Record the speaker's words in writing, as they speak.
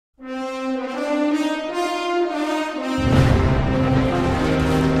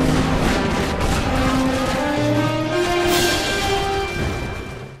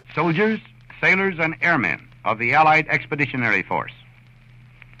soldiers, sailors, and airmen of the Allied Expeditionary Force,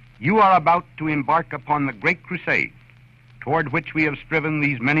 you are about to embark upon the great crusade toward which we have striven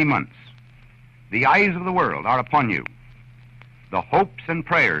these many months. The eyes of the world are upon you. The hopes and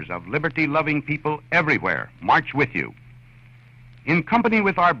prayers of liberty-loving people everywhere march with you. In company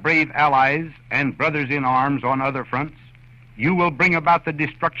with our brave allies and brothers in arms on other fronts, you will bring about the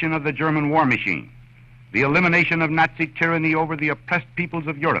destruction of the German war machine, the elimination of Nazi tyranny over the oppressed peoples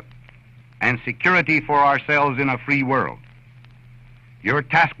of Europe, and security for ourselves in a free world. Your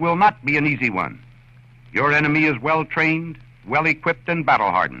task will not be an easy one. Your enemy is well-trained, well-equipped, and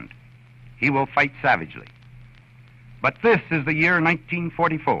battle-hardened. He will fight savagely. But this is the year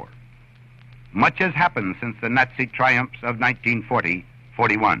 1944. Much has happened since the Nazi triumphs of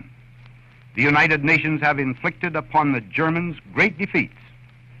 1940-41. The United Nations have inflicted upon the Germans great defeats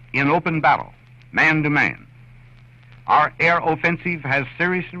in open battle, man to man. Our air offensive has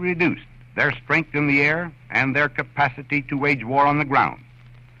seriously reduced their strength in the air and their capacity to wage war on the ground.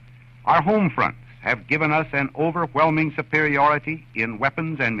 Our home fronts have given us an overwhelming superiority in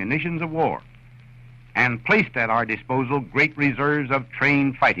weapons and munitions of war, and placed at our disposal great reserves of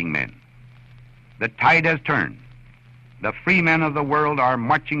trained fighting men. The tide has turned. The free men of the world are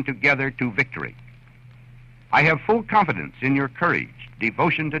marching together to victory. I have full confidence in your courage,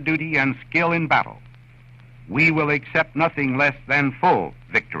 devotion to duty, and skill in battle. We will accept nothing less than full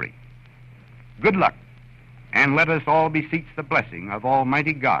victory. Good luck, and let us all beseech the blessing of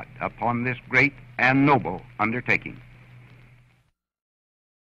Almighty God upon this great and noble undertaking.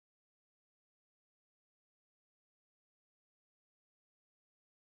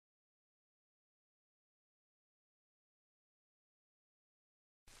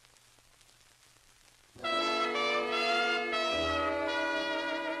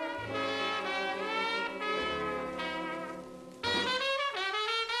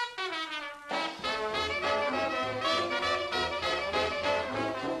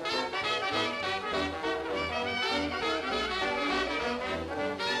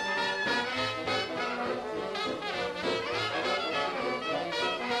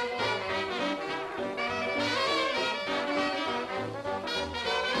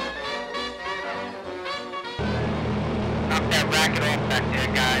 Knock that racket off back there,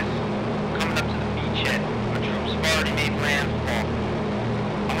 guys. Coming up to the beachhead. Our troops have already made landfall.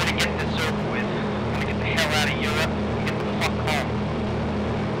 I want to get this over with. I want to get the hell out of Europe and get the fuck home.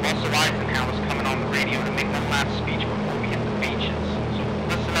 Also, Eisenhower's coming on the radio to make one last speech before we hit the beaches. So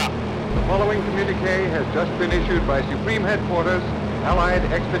listen up. The following communique has just been issued by Supreme Headquarters, Allied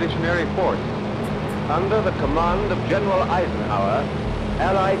Expeditionary Force. Under the command of General Eisenhower,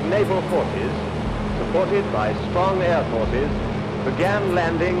 Allied naval forces, supported by strong air forces, began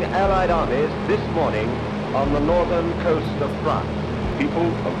landing Allied armies this morning on the northern coast of France. People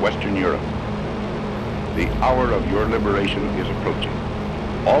of Western Europe, the hour of your liberation is approaching.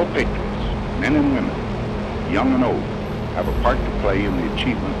 All patriots, men and women, young and old, have a part to play in the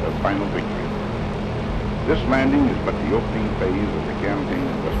achievement of final victory. This landing is but the opening phase of the campaign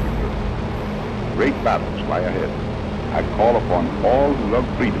in Western Europe. Great battles lie ahead. I call upon all who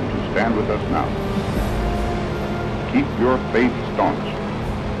love freedom to stand with us now. Keep your faith staunch.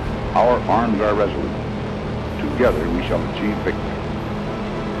 Our arms are resolute. Together we shall achieve victory.